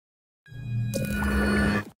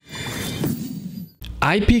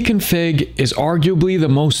IPConfig is arguably the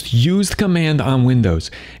most used command on Windows,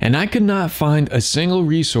 and I could not find a single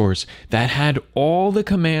resource that had all the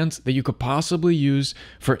commands that you could possibly use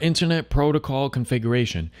for internet protocol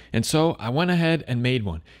configuration. And so I went ahead and made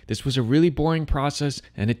one. This was a really boring process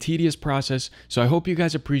and a tedious process, so I hope you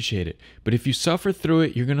guys appreciate it. But if you suffer through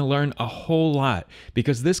it, you're going to learn a whole lot,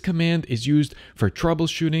 because this command is used for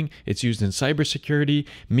troubleshooting. It's used in cybersecurity.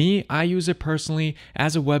 I use it personally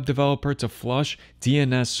as a web developer to flush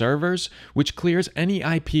DNS servers, which clears any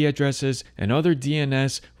IP addresses and other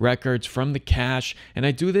DNS records from the cache. And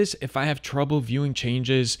I do this if I have trouble viewing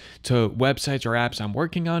changes to websites or apps I'm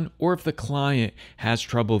working on, or if the client has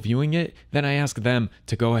trouble viewing it, then I ask them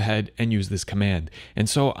to go ahead and use this command. And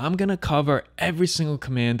so I'm going to cover every single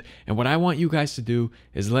command, and what I want you guys to do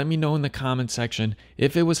is let me know in the comment section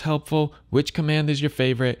if it was helpful, which command is your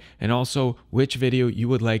favorite, and also which video you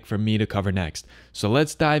would like for me to cover next. So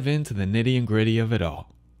let's dive into the nitty and gritty of it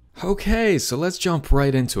all. Okay, so let's jump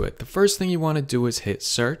right into it. The first thing you want to do is hit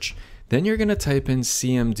search. Then you're going to type in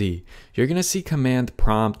CMD. You're going to see Command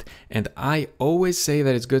Prompt, and I always say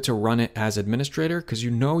that it's good to run it as administrator because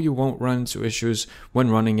you know you won't run into issues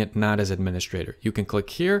when running it not as administrator. You can click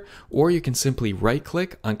here, or you can simply right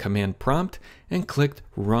click on Command Prompt and click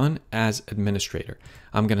Run as Administrator.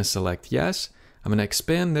 I'm going to select yes. I'm going to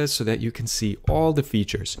expand this so that you can see all the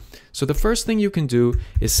features. So the first thing you can do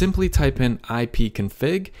is simply type in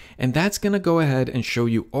IPConfig, and that's going to go ahead and show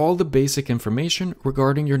you all the basic information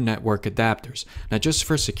regarding your network adapters. Now, just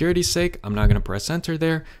for security's sake, I'm not going to press enter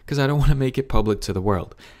there because I don't want to make it public to the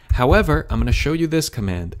world. However, I'm going to show you this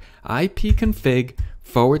command, IPConfig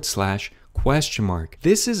 /.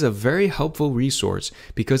 This is a very helpful resource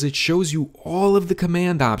because it shows you all of the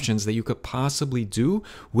command options that you could possibly do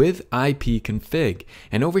with IPConfig.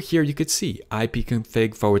 And over here you could see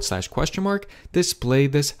IPConfig /. Display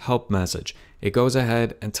this help message. It goes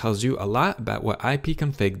ahead and tells you a lot about what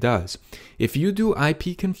IPConfig does. If you do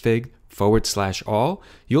IPConfig /all,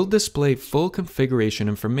 you'll display full configuration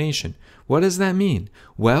information. What does that mean?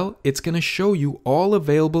 Well, it's going to show you all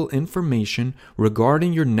available information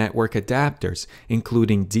regarding your network adapters,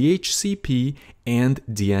 including DHCP and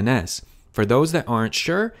DNS. For those that aren't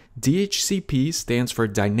sure, DHCP stands for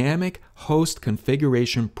Dynamic Host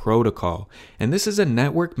Configuration Protocol, and this is a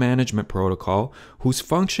network management protocol whose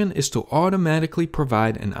function is to automatically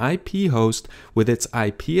provide an IP host with its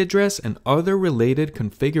IP address and other related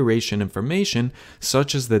configuration information,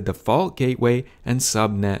 such as the default gateway and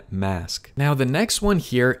subnet mask. Now, the next one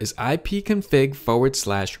here is IPConfig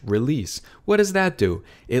 /release. What does that do?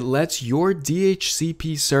 It lets your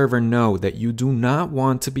DHCP server know that you do not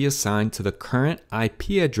want to be assigned to the current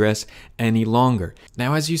IP address any longer.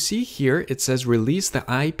 Now, as you see here, it says release the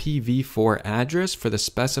IPv4 address for the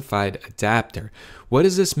specified adapter. What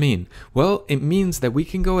does this mean? Well, it means that we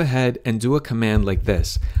can go ahead and do a command like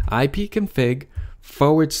this, IPConfig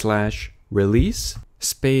 /release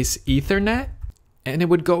space Ethernet, and it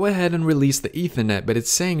would go ahead and release the Ethernet, but it's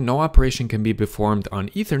saying no operation can be performed on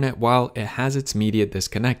Ethernet while it has its media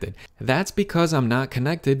disconnected. That's because I'm not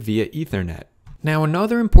connected via Ethernet. Now,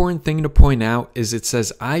 another important thing to point out is it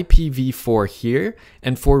says IPv4 here,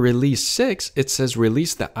 and for release 6, it says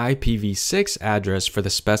release the IPv6 address for the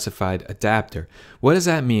specified adapter. What does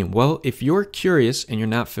that mean? Well, if you're curious and you're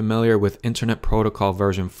not familiar with Internet Protocol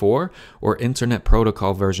version 4 or Internet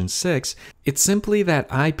Protocol version 6, it's simply that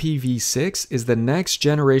IPv6 is the next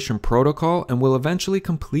generation protocol and will eventually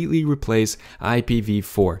completely replace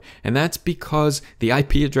IPv4. And that's because the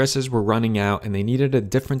IP addresses were running out and they needed a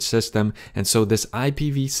different system, and so this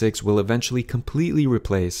IPv6 will eventually completely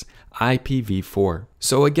replace IPv4.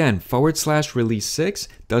 So again, /release 6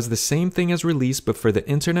 does the same thing as release, but for the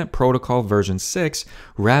Internet Protocol version 6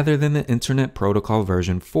 rather than the Internet Protocol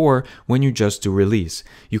version 4 when you just do release.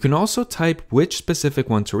 You can also type which specific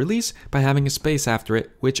one to release by having a space after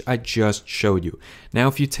it, which I just showed you. Now,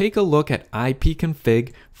 if you take a look at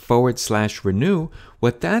IPConfig /renew,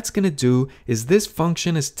 what that's going to do is this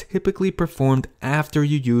function is typically performed after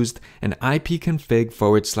you used an IPConfig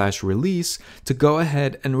 /release to go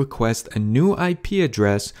ahead and request a new IP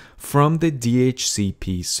address from the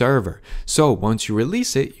DHCP server. So once you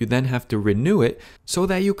release it, you then have to renew it so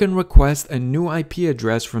that you can request a new IP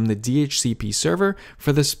address from the DHCP server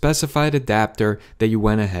for the specified adapter that you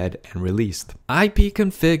went ahead and released.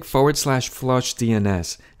 IPConfig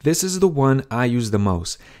 /FlushDNS. This is the one I use the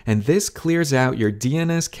most, and this clears out your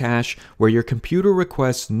DNS cache where your computer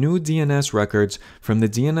requests new DNS records from the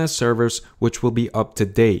DNS servers, which will be up to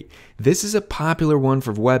date. This is a popular one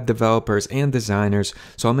for web developers and designers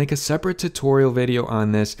containers, so I'll make a separate tutorial video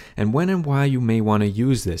on this and when and why you may want to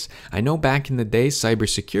use this. I know back in the day,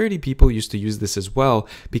 cybersecurity people used to use this as well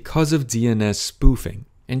because of DNS spoofing.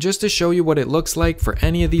 And just to show you what it looks like for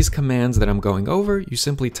any of these commands that I'm going over, you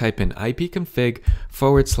simply type in IPConfig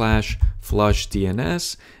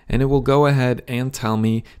 /FlushDNS, and it will go ahead and tell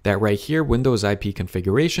me that right here, Windows IP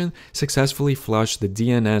configuration successfully flushed the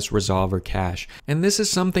DNS resolver cache. And this is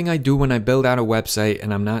something I do when I build out a website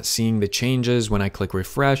and I'm not seeing the changes when I click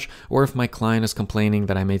refresh, or if my client is complaining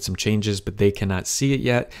that I made some changes but they cannot see it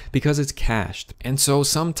yet because it's cached. And so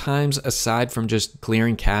sometimes, aside from just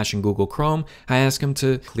clearing cache in Google Chrome, I ask them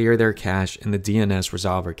to clear their cache in the DNS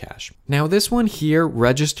resolver cache. Now this one here,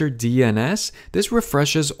 register DNS, this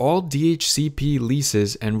refreshes all DHCP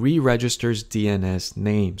leases and re-registers DNS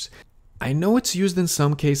names. I know it's used in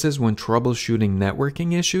some cases when troubleshooting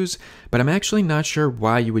networking issues, but I'm actually not sure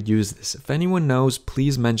why you would use this. If anyone knows,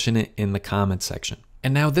 please mention it in the comment section.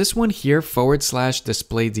 And now this one here,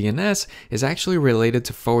 /DisplayDNS, is actually related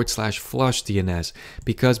to /FlushDNS,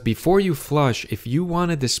 because before you flush, if you want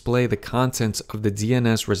to display the contents of the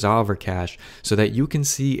DNS resolver cache so that you can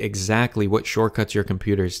see exactly what shortcuts your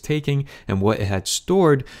computer is taking and what it had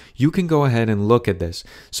stored, you can go ahead and look at this.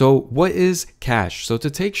 So what is cache? So to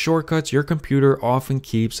take shortcuts, your computer often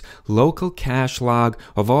keeps local cache log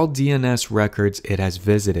of all DNS records it has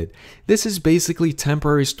visited. This is basically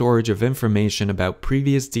temporary storage of information about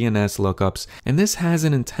previous DNS lookups, and this has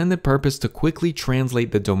an intended purpose to quickly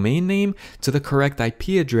translate the domain name to the correct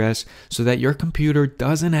IP address so that your computer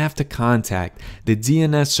doesn't have to contact the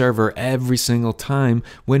DNS server every single time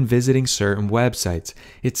when visiting certain websites.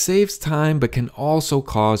 It saves time but can also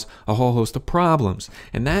cause a whole host of problems,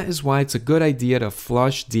 and that is why it's a good idea to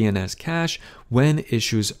flush DNS cache when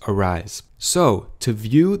issues arise. So to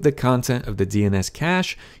view the content of the DNS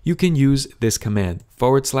cache, you can use this command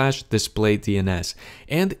 /DisplayDNS.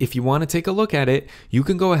 And if you want to take a look at it, you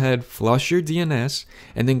can go ahead, flush your DNS,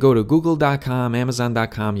 and then go to google.com,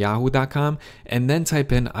 amazon.com, yahoo.com, and then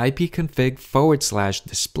type in IPConfig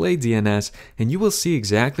 /DisplayDNS, and you will see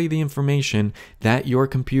exactly the information that your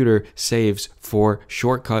computer saves for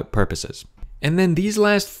shortcut purposes. And then these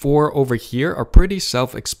last four over here are pretty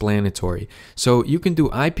self-explanatory. So you can do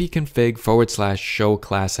IPConfig /show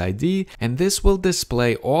class ID, and this will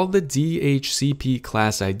display all the DHCP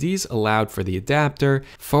class IDs allowed for the adapter.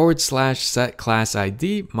 /set class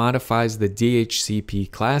ID modifies the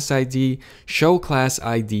DHCP class ID. Show class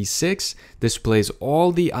ID 6 displays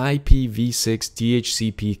all the IPv6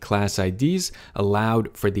 DHCP class IDs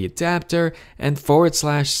allowed for the adapter, and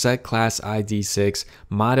 /set class ID 6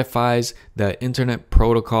 modifies the Internet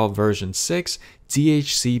Protocol version 6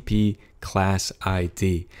 DHCP class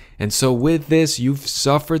ID. And so with this, you've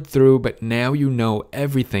suffered through, but now you know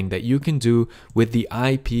everything that you can do with the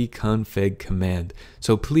IPConfig command.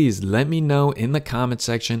 So please let me know in the comment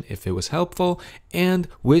section if it was helpful and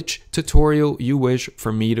which tutorial you wish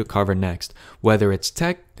for me to cover next. Whether it's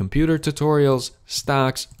tech, computer tutorials,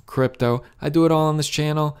 stocks, crypto, I do it all on this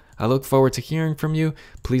channel. I look forward to hearing from you.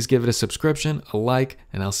 Please give it a subscription, a like,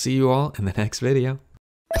 and I'll see you all in the next video.